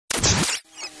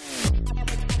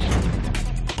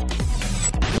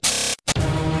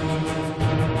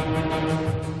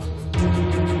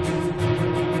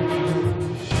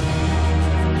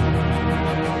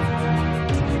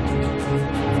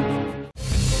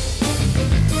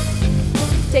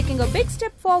taking a big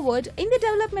step forward in the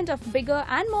development of bigger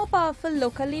and more powerful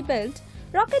locally built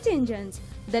rocket engines.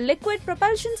 The Liquid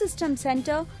Propulsion System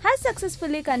Center has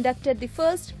successfully conducted the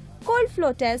first cold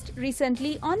flow test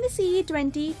recently on the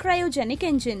CE-20 cryogenic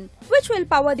engine, which will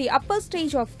power the upper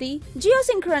stage of the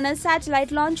geosynchronous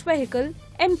satellite launch vehicle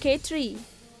Mk3.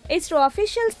 ISRO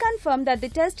officials confirmed that the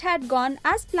test had gone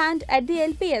as planned at the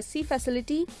LPSC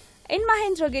facility in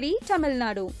Mahendragiri, Tamil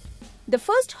Nadu. The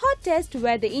first hot test,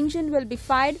 where the engine will be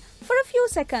fired for a few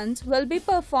seconds, will be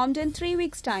performed in 3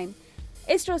 weeks' time,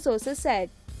 ISRO sources said.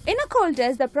 In a cold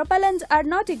test, the propellants are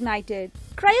not ignited.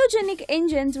 Cryogenic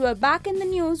engines were back in the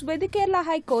news, with the Kerala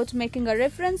High Court making a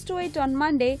reference to it on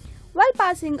Monday while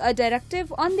passing a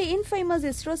directive on the infamous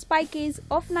ISRO spy case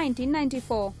of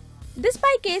 1994. The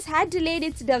spy case had delayed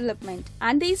its development,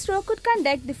 and the ISRO could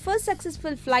conduct the first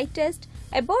successful flight test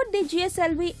aboard the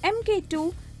GSLV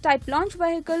Mk2 type launch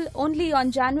vehicle only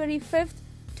on January 5,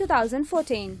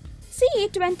 2014.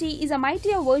 CE-20 is a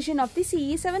mightier version of the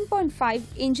CE 7.5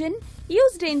 engine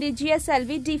used in the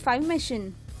GSLV D5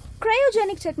 mission.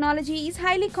 Cryogenic technology is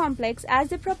highly complex, as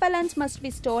the propellants must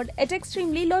be stored at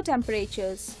extremely low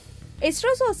temperatures.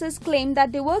 ISRO sources claim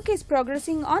that the work is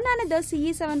progressing on another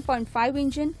CE 7.5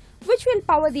 engine, which will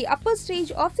power the upper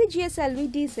stage of the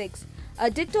GSLV D6, a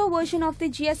ditto version of the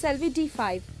GSLV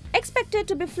D5, expected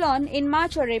to be flown in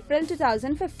March or April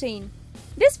 2015.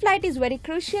 This flight is very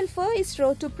crucial for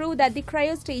ISRO to prove that the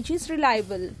cryo stage is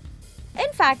reliable.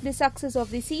 In fact, the success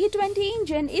of the CE-20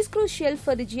 engine is crucial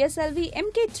for the GSLV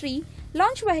Mk3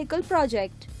 launch vehicle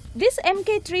project. This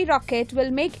Mk3 rocket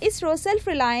will make ISRO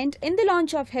self-reliant in the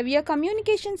launch of heavier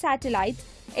communication satellites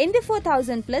in the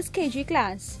 4000+ kg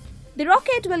class. The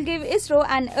rocket will give ISRO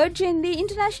an edge in the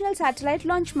international satellite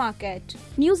launch market.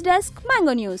 News Desk,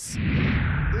 Mango News.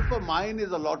 If a mine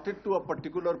is allotted to a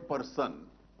particular person,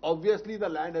 obviously the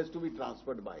land has to be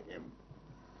transferred by him.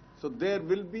 So there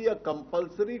will be a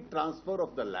compulsory transfer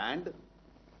of the land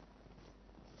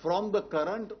from the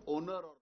current owner.